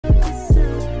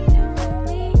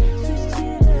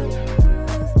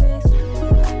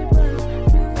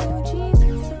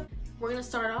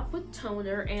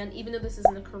toner, and even though this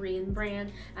isn't a Korean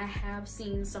brand, I have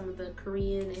seen some of the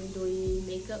Korean and doily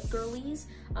makeup girlies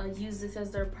use this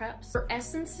as their preps. For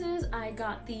essences, I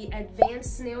got the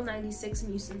Advanced Snail 96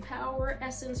 Mucin Power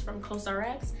Essence from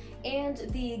CosRX and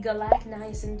the Galactic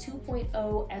Niacin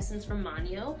 2.0 Essence from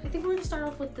Manio. I think we're gonna start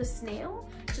off with the snail,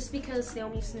 just because snail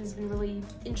mucin has been really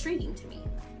intriguing to me.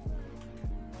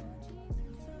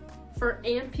 For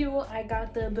ampule, I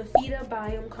got the Bifida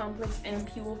Biome Complex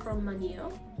Ampule from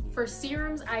Manio. For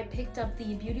serums, I picked up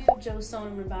the Beauty of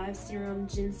Joseon Revive Serum,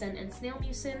 Ginseng, and Snail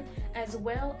Mucin, as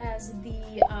well as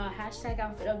the hashtag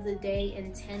outfit of the day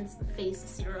Intense Face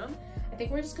Serum. I think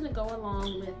we're just gonna go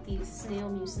along with the Snail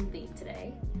Mucin theme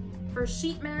today. For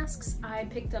sheet masks, I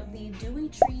picked up the Dewy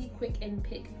Tree Quick and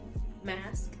Pick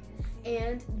Mask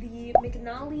and the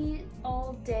McNally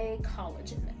All Day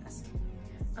Collagen Mask.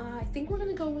 I think we're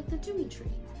gonna go with the Dewy Tree.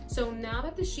 So now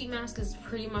that the sheet mask is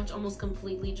pretty much almost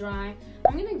completely dry,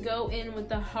 I'm gonna go in with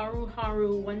the Haru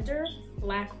Haru Wonder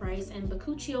Black Rice and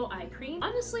Bakuchiyo Eye Cream.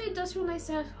 Honestly, it does feel nice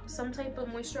to have some type of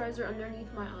moisturizer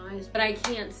underneath my eyes, but I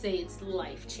can't say it's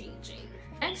life-changing.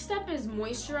 Next step is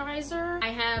moisturizer. I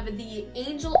have the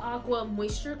Angel Aqua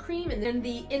Moisture Cream and then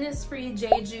the Innisfree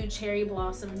Jeju Cherry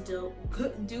Blossom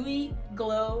Dewy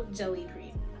Glow Jelly Cream.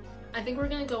 I think we're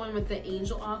gonna go in with the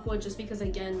Angel Aqua just because,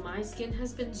 again, my skin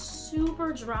has been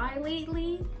super dry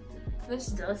lately. This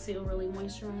does feel really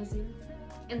moisturizing.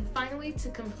 And finally, to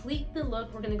complete the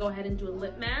look, we're gonna go ahead and do a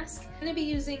lip mask. I'm gonna be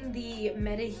using the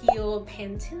Mediheal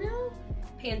Pantino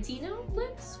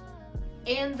lips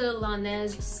and the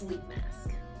Laneige Sleep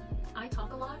Mask. I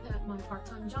talk a lot at my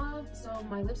part-time job, so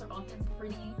my lips are often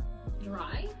pretty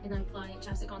dry, and I apply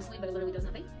chapstick constantly, but it literally does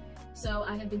nothing. So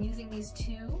I have been using these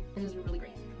two, and it's been really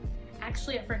great.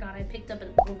 Actually, I forgot I picked up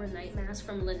an overnight mask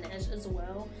from Laneige as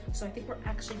well, so I think we're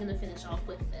actually gonna finish off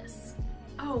with this.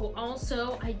 Oh,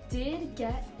 also, I did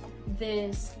get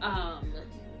this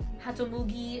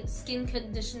Hatomugi Skin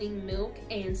Conditioning Milk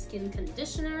and Skin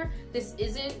Conditioner. This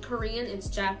isn't Korean, it's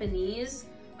Japanese,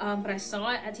 but I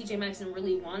saw it at TJMAXX and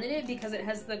really wanted it because it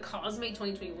has the Cosme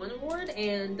 2021 award,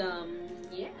 and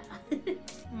yeah.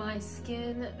 My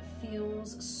skin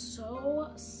feels so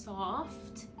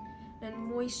soft and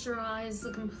moisturized,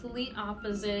 the complete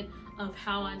opposite of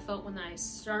how I felt when I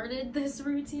started this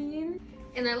routine.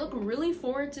 And I look really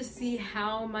forward to see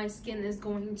how my skin is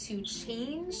going to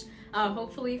change,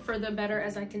 hopefully for the better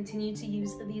as I continue to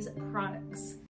use these products.